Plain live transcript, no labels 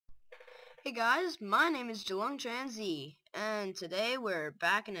Hey guys, my name is Geelong and today we're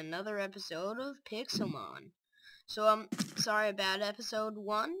back in another episode of Pixelmon. So, sorry about episode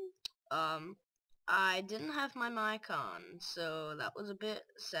 1. I didn't have my mic on, so that was a bit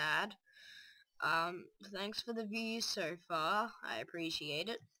sad. Thanks for the views so far, I appreciate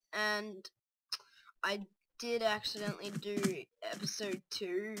it. And I did accidentally do episode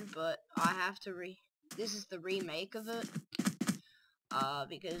 2, but I have to this is the remake of it.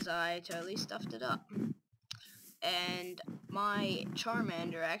 Because I totally stuffed it up. And my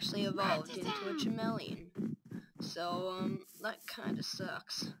Charmander actually evolved into a chameleon. So, that kinda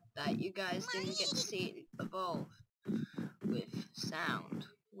sucks that you guys didn't get to see it evolve with sound,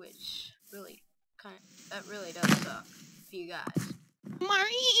 which really that really does suck for you guys.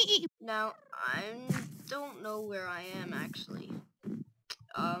 Now, I don't know where I am actually.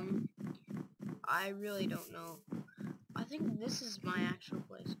 I really don't know. I think this is my actual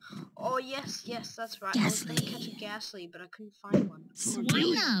place. Oh, yes, that's right. I was gonna catch a Ghastly, but I couldn't find one.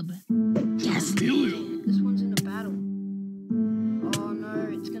 Swinub! Ghastly! This one's in a battle. Oh no,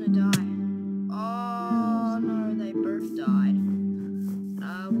 it's gonna die. Oh no, they both died.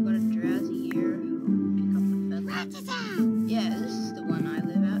 We've got a Drowsy here. Pick up the feather. Yeah, this is the one I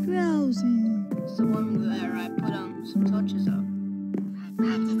live at. Drowsy! It's the one where I put some torches up.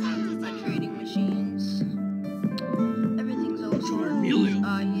 My trading machines. Everything's all sorted.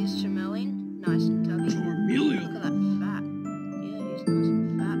 Here's Chameleon. Nice and tubby. Look at that fat. Yeah, he's nice and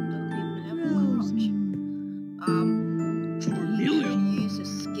fat. Doesn't even have a crotch. You could use a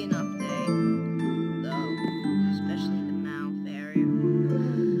skin update, though. Especially the mouth area.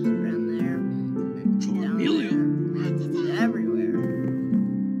 Around there. Down there. Everywhere.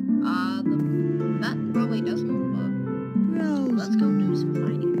 That probably doesn't work. Let's go do some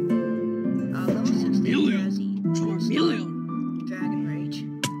fighting. Level 16 Drowsy. Dragon Rage.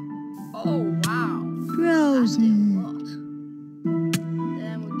 Oh wow. That did a lot.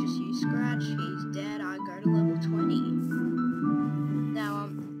 Then we just use Scratch. He's dead. I go to level 20. Now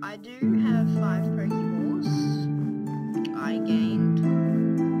I do have 5 Pokeballs. I gained.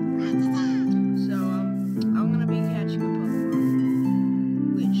 So I'm gonna be catching a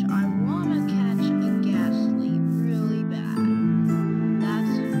Pokemon, which I wanna catch a Ghastly really bad. That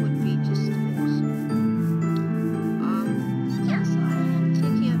would be just awesome. Yes, I am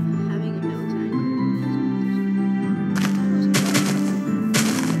thinking of having a Miltank.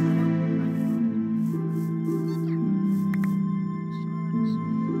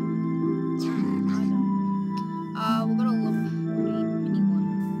 We've got a level 40 mini one.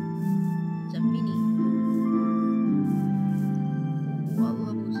 It's a mini. What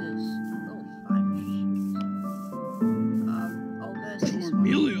level is this? Level 5. I'll burst this one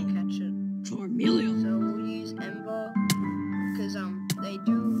and catch it. So we'll use Ember, because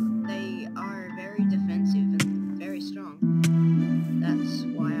they are very defensive and very strong. That's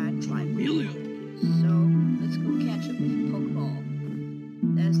why I try. So let's go catch it with a Pokeball.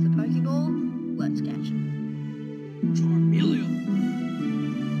 There's the Pokeball. Let's catch it.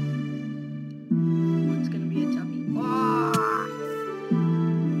 One's gonna be a toughie.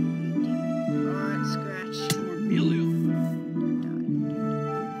 Alright, Scratch.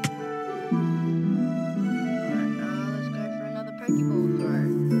 Let's go for another Pokeball throw.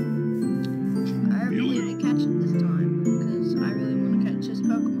 Hopefully we catch it this time, because I really want to catch this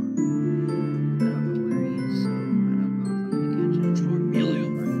Pokemon. I don't know where he is, so I don't know if I'm going to catch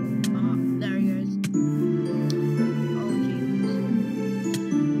it. There he goes. Oh, jeez.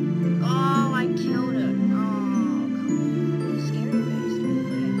 Oh, I killed it. Oh, come on. Scary face.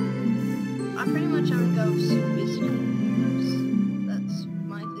 Okay. I pretty much only go with physical moves. That's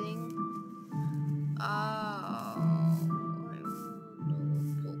my thing.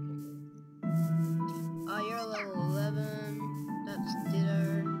 You're a level 11. That's Ditto.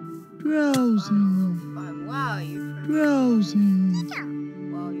 Drowsy! I'm a level 5. Wow, you're pretty Drowsy!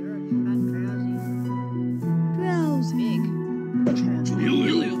 Wow, you're a fat Drowsy. Drowsy! Big. Drowsy.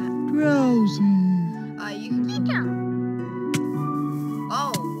 Drowsy! You can kill him.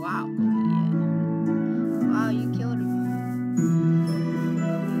 Oh, wow. Yeah. Wow, you killed him.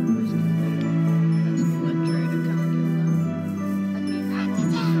 That's an Electroder, can't kill that. That'd be a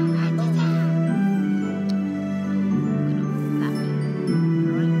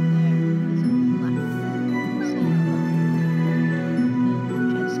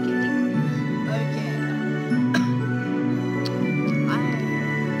Just kidding. Okay.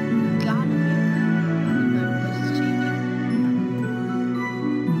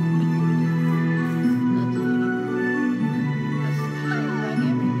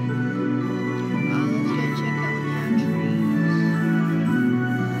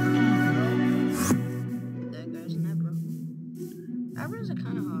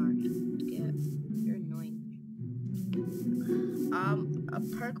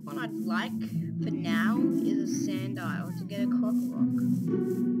 like for now is a sand isle to get a Crocorock,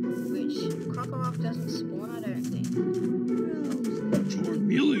 which Crocorock doesn't spawn, I don't think.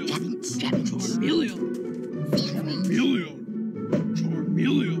 Charmeleon. Charmeleon. Charmeleon.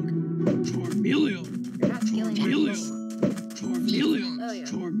 Charmeleon. Charmeleon. You're not killing my Charmeleon. Oh yeah.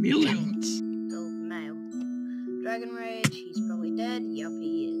 Charmeleon. Still male. Dragon Rage, he's probably dead. Yup,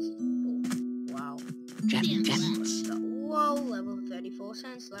 he is. Boom. Wow. Whoa, level 34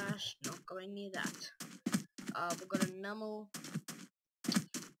 Sand Slash. Not going near that. We've got a Numel.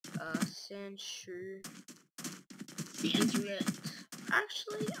 Sandshoe. Diglett.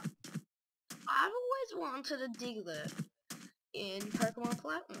 Actually, I've always wanted a Diglett in Pokemon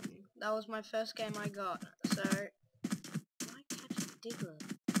Platinum. That was my first game I got. So, why catch a Diglett?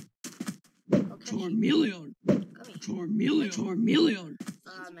 Charmeleon. Charmeleon.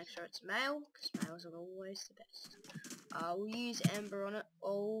 Make sure it's male, because males are always the best. We'll use Ember on it.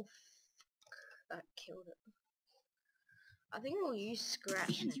 Oh, that killed it. I think we'll use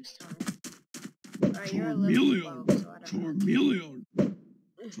Scratch next time. Alright, you're a level 12, so I don't know.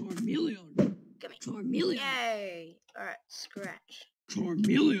 Charmeleon. Charmeleon. Yay! Alright, Scratch.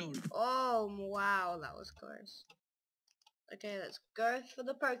 Charmeleon. Oh, wow, that was close. Okay, let's go for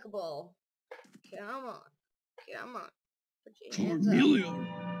the Pokeball. Come on. Come on. Put your hands up. Charmeleon.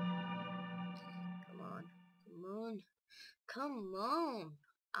 Come on. Come on. Come on.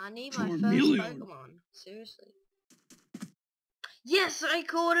 I need my first Pokemon. Seriously. Yes, I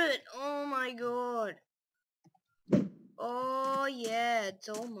caught it! Oh my god. Oh yeah, it's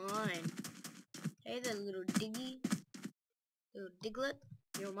all mine. Hey there, little Diggy. Little Diglett.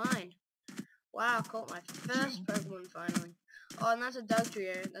 You're mine. Wow, I caught my first Pokemon finally. Oh, and that's a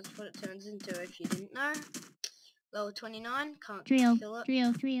Dugtrio. That's what it turns into if you didn't know. Level 29. Can't kill it.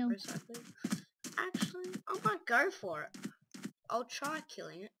 Trio. Precisely. Actually, I might go for it. I'll try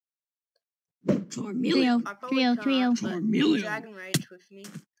killing it. Charmeleon. I probably can't, but Charmeleon. Dragon Rage with me.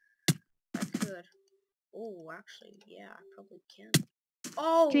 I could. Oh, actually, yeah, I probably can.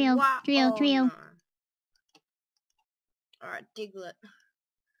 Oh, wow. Trio. No. Alright, Diglett.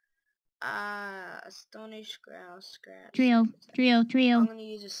 Astonish, Growl, Scratch. Trio. I'm gonna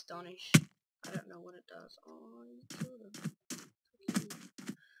use Astonish. I don't know what it does. Oh, you killed him.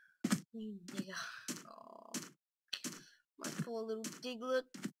 You nigga. Oh. My poor little Diglett.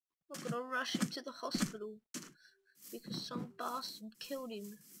 I've got to rush him to the hospital because some bastard killed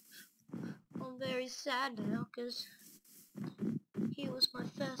him. I'm very sad now because he was my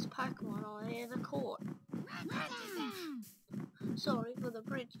first Pokemon I ever caught. Sorry for the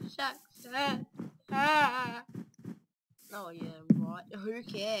British accent. Oh yeah, right. Who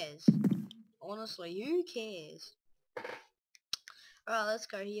cares? Honestly, who cares? Alright, let's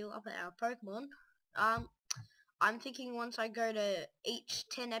go heal up at our Pokemon. I'm thinking once I go to each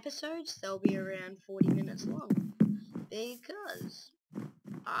 10 episodes, they'll be around 40 minutes long. Because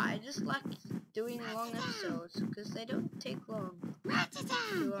I just like doing long episodes, because they don't take long to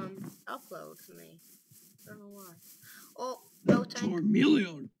upload for me. I don't know why. Oh, Miltank.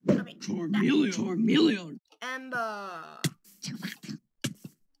 Charmeleon. Charmeleon. Ember.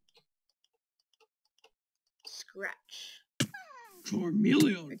 Scratch.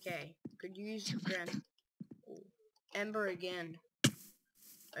 Charmeleon. Okay, could use Grand. Ember again.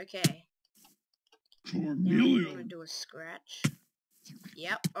 Okay. Now I'm gonna do a Scratch.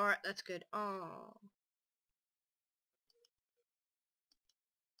 Yep, alright, that's good. Oh.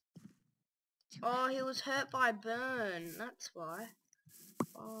 Oh, he was hurt by burn. That's why.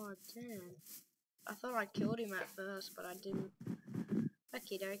 Oh, damn. I thought I killed him at first, but I didn't.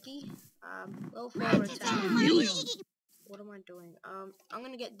 Okie dokie. Level 4 attack. What am I doing? I'm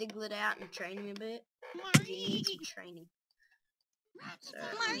gonna get Diglett out and train him a bit. He needs some training. So,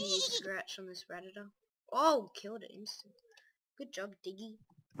 I'm gonna use Scratch on this Rattata. Oh, killed it instant. Good job, Diggy.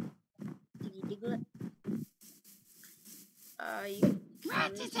 Diglett. You can kill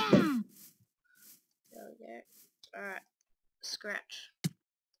this. There we go. Alright. Scratch.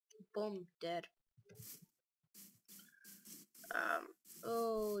 Boom, dead.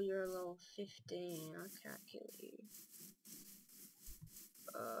 Oh, you're level 15. I can't kill you.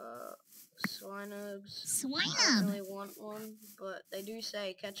 Swinubs. I don't really want one, but they do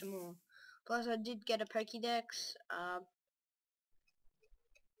say catch them all. Plus, I did get a Pokédex.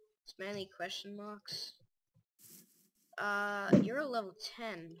 It's mainly question marks. You're a level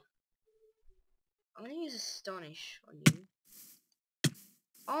 10. I'm gonna use Astonish on you.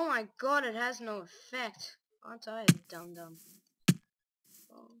 Oh my god, it has no effect. Aren't I a dum-dum?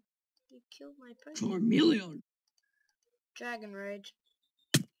 Oh, you killed my Pokemon. Charmeleon. Dragon Rage.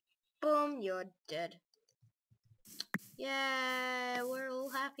 Boom, you're dead. Yay, we're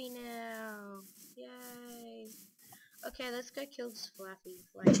all happy now. Yay. Okay, let's go kill this Flappy.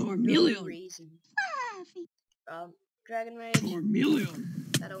 Like, no Charmeleon. reason. Dragon Rage.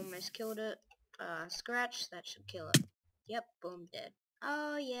 Charmeleon. That almost killed it. Scratch, that should kill it. Yep, boom, dead.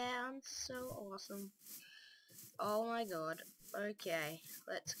 Oh yeah, I'm so awesome. Oh my god. Okay,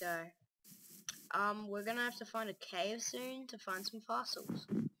 let's go. We're gonna have to find a cave soon to find some fossils.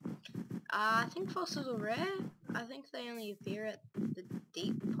 I think fossils are rare. I think they only appear at the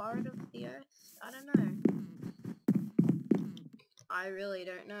deep part of the earth. I don't know. I really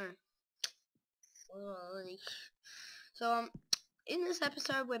don't know. So, in this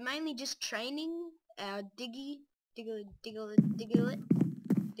episode, we're mainly just training our Diglett.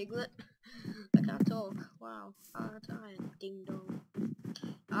 I can't talk. Wow. I'm tired. Ding dong.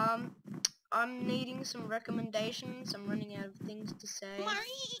 I'm needing some recommendations. I'm running out of things to say.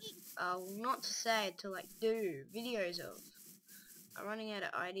 Not to say, to like do videos of. I'm running out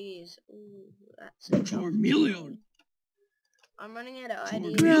of ideas. Ooh, that's a Charmeleon. I'm running out of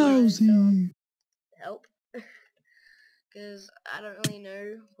ideas. Drowsy. Help. Because I don't really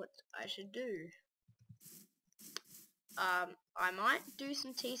know what I should do. I might do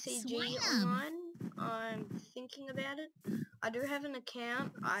some TCG online. I'm thinking about it. I do have an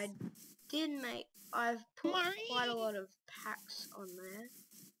account. I've put quite a lot of packs on there.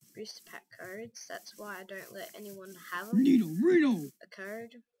 Booster pack codes. That's why I don't let anyone have them. A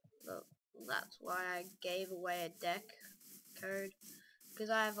code. Look, that's why I gave away a deck code. Because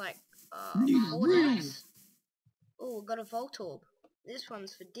I have like 4 decks. Oh, got a Voltorb. This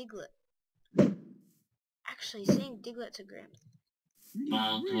one's for Diglett. Actually, seeing Diglett's a grand.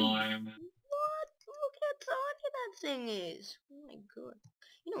 What? Look how tiny that thing is. Oh my god.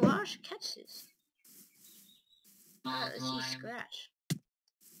 You know what? I should catch this. Let's see Scratch.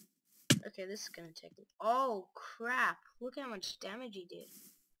 Okay, this is gonna take me. Oh crap! Look how much damage he did.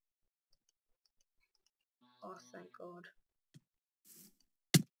 Oh, thank god.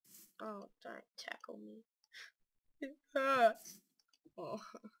 Oh, don't tackle me. It hurts. Oh.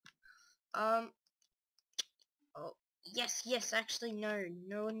 Oh, yes, actually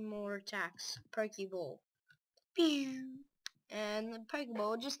no more attacks. Pokeball. Pew! And the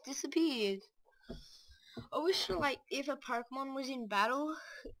Pokeball just disappeared. I wish, like, if a Pokemon was in battle,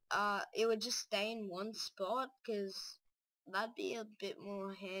 it would just stay in one spot, because that'd be a bit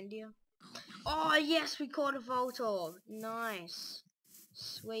more handier. Oh, yes, we caught a Voltorb. Nice.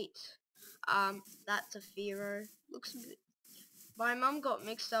 Sweet. That's a Fearow. Looks a bit... My mum got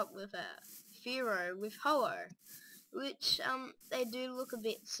mixed up with a Fearow with Ho-Oh, which, they do look a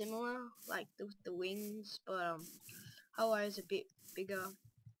bit similar, like the wings, but, Ho-Oh is a bit bigger.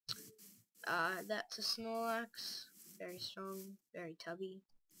 That's a Snorlax. Very strong, very tubby.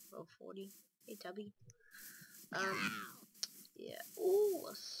 Level 40. Hey, tubby. Yeah. Ooh,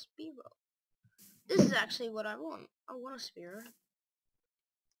 a Spearow. This is actually what I want. I want a Spearow.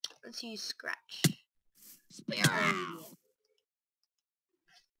 Let's use Scratch. Spearow.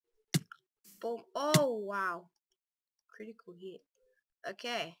 Boom. Oh, wow. Critical hit.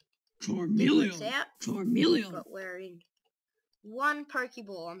 Okay. Diglett's out. Charmeleon. But we're in. One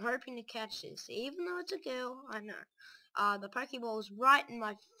Pokeball. I'm hoping to catch this. Even though it's a girl, I know. The Pokeball's right in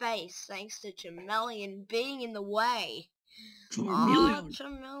my face thanks to Charmeleon being in the way. Charmeleon. Oh,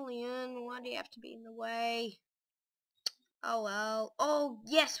 Charmeleon, why do you have to be in the way? Oh well. Oh,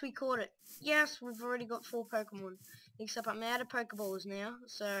 yes, we caught it. Yes, we've already got 4 Pokemon. Except I'm out of Pokeballs now,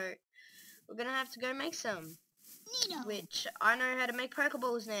 so we're gonna have to go make some. Which, I know how to make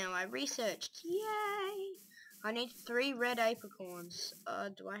Pokeballs now. I researched. Yay! I need 3 red apricorns.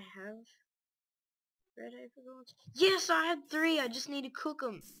 Do I have red apricorns? Yes, I have 3. I just need to cook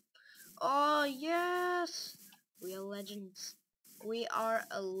them. Oh, yes! We are legends. We are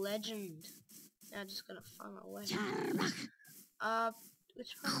a legend. Now I just gotta find my way.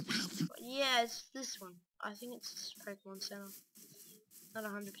 Which one? Yeah, it's this one. I think it's Pokemon Center. Not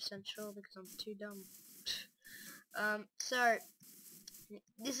 100% sure because I'm too dumb. So,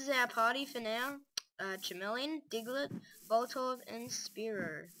 this is our party for now. Charmeleon, Diglett, Voltorb, and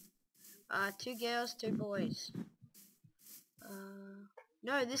Spearow. 2 girls, 2 boys.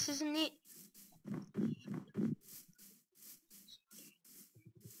 No, this isn't it.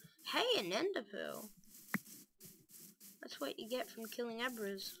 Hey, an Ender Pearl. That's what you get from killing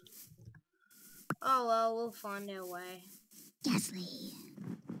Abras. Oh well, we'll find our way. Ghastly.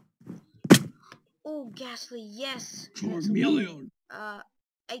 Oh, Ghastly, yes. Charmeleon.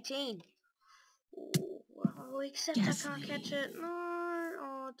 18. Ooh, well, except Ghastly. I can't catch it. No.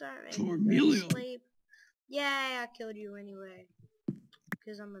 Oh, don't make me go to Charmeleon. sleep. Yay, I killed you anyway.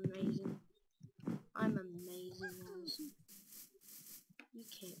 Because I'm amazing. I'm amazing, guys. You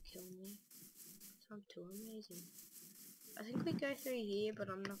can't kill me. I'm too amazing. I think we go through here, but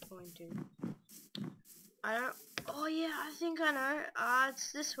I'm not going to. I don't... Oh yeah, I think I know.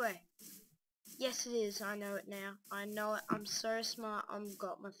 It's this way. Yes, it is. I know it now. I know it. I'm so smart. I've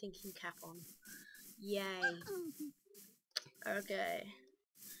got my thinking cap on. Yay. Okay.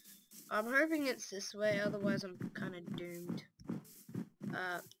 I'm hoping it's this way, otherwise I'm kind of doomed.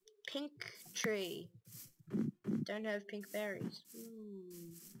 Pink tree. Don't have pink berries.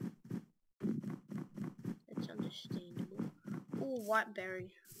 That's understandable. Ooh, white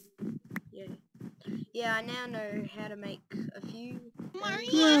berry. Yeah. Yeah, I now know how to make a few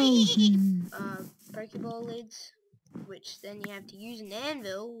Pokeball lids, which then you have to use an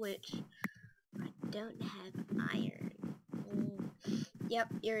anvil, which I don't have iron. Yep,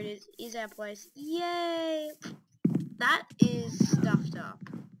 here it is. Is our place. Yay! That is stuffed up.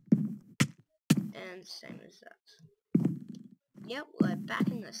 And same as that. Yep, we're back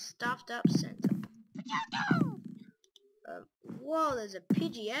in the stuffed up center. Whoa, there's a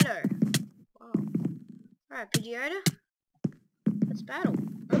Pidgeotto. Wow. Alright, Pidgeotto. Let's battle.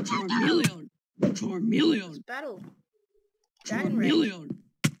 Charmeleon. Charmeleon. Let's battle. Dragon Red. Charmeleon.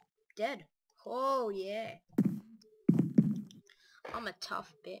 Dead. Oh, yeah. I'm a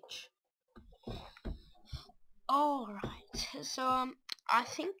tough bitch. Alright, so, I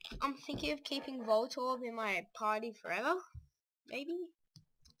think I'm thinking of keeping Voltorb in my party forever. Maybe?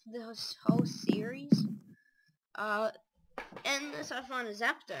 For this whole series. Unless I find a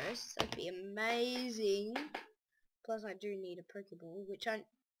Zapdos, that'd be amazing. Plus I do need a Pokeball,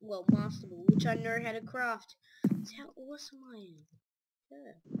 Master Ball, which I know how to craft. That's how awesome I am.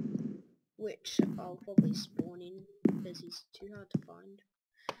 Yeah. Which I'll probably spawn in, because he's too hard to find.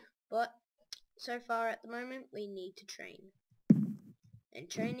 But, so far at the moment, we need to train. And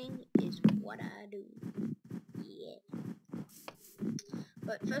training is what I do. Yeah.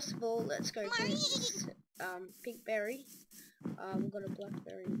 But first of all, let's go for this pink berry. We've got a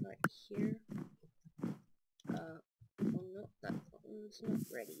blackberry right here. Well, no, that one's not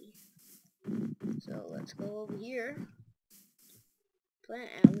ready. So let's go over here.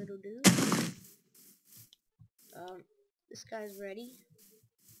 Plant our little dude. This guy's ready.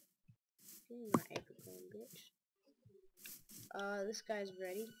 Give me my apricorn, bitch. This guy's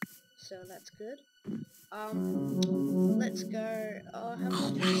ready, so that's good. Let's go. Oh, have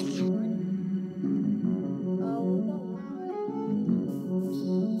we just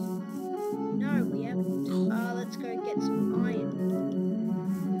No, we haven't. Let's go get some iron.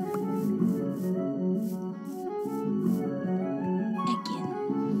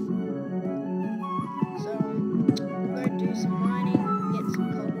 So, we'll go do some mining, get some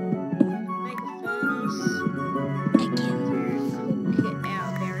cobble, make a furnace, to cook our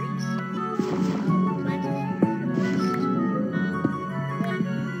berries. We'll plant a few first. Then,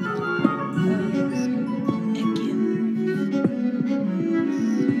 oh yeah, this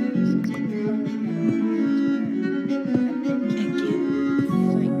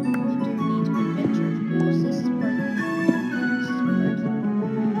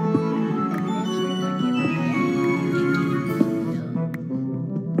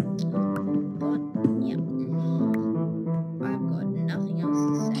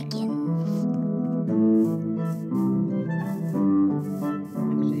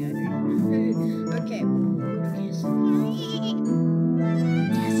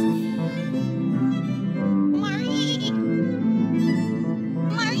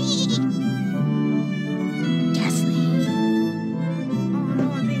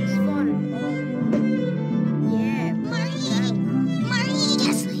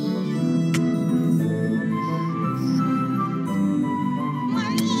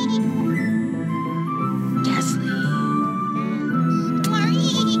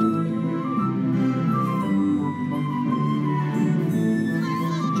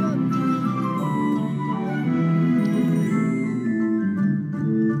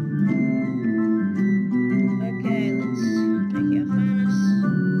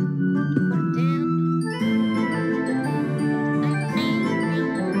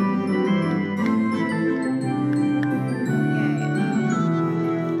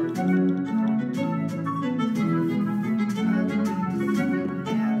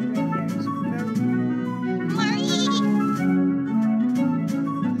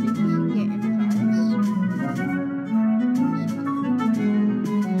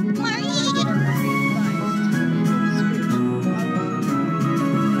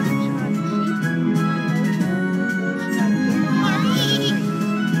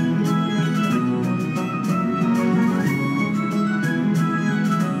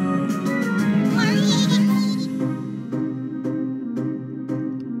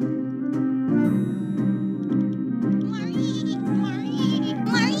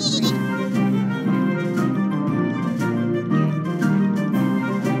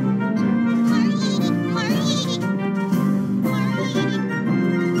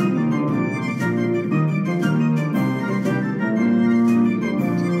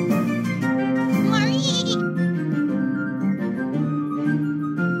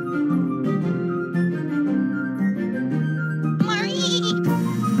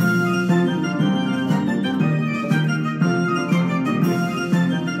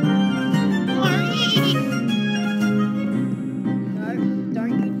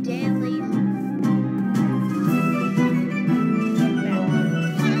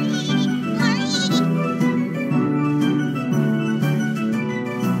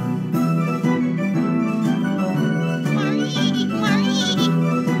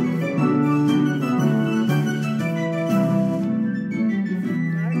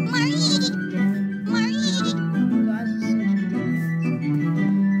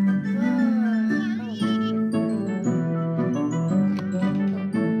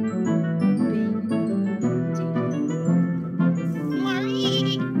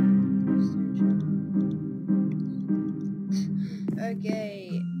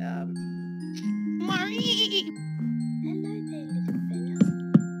Okay, Marie! hello there, little fellow.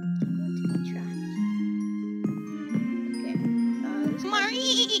 Do you want to be trapped? Okay, this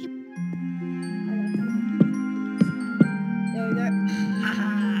Marie! There we go.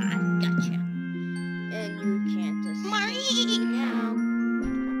 Haha, gotcha. And you can't escape Marie! me now.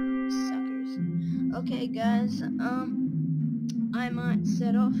 Suckers. Okay, guys, I might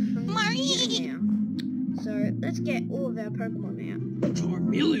set off from Marie! here now. So, let's get all of our Pokemon out.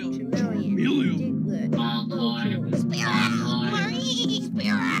 Charmeleon! Charmeleon, Charmeleon! Diglett, Voltorb, Spearow! Marie!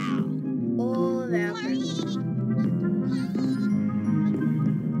 Spearow! all of our Marie!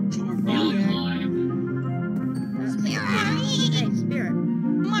 Charmeleon! That's Spearow! Hey, Spirit.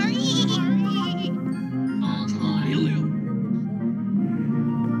 Marie! Charmeleon!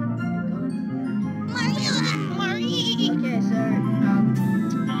 Marie! Okay, so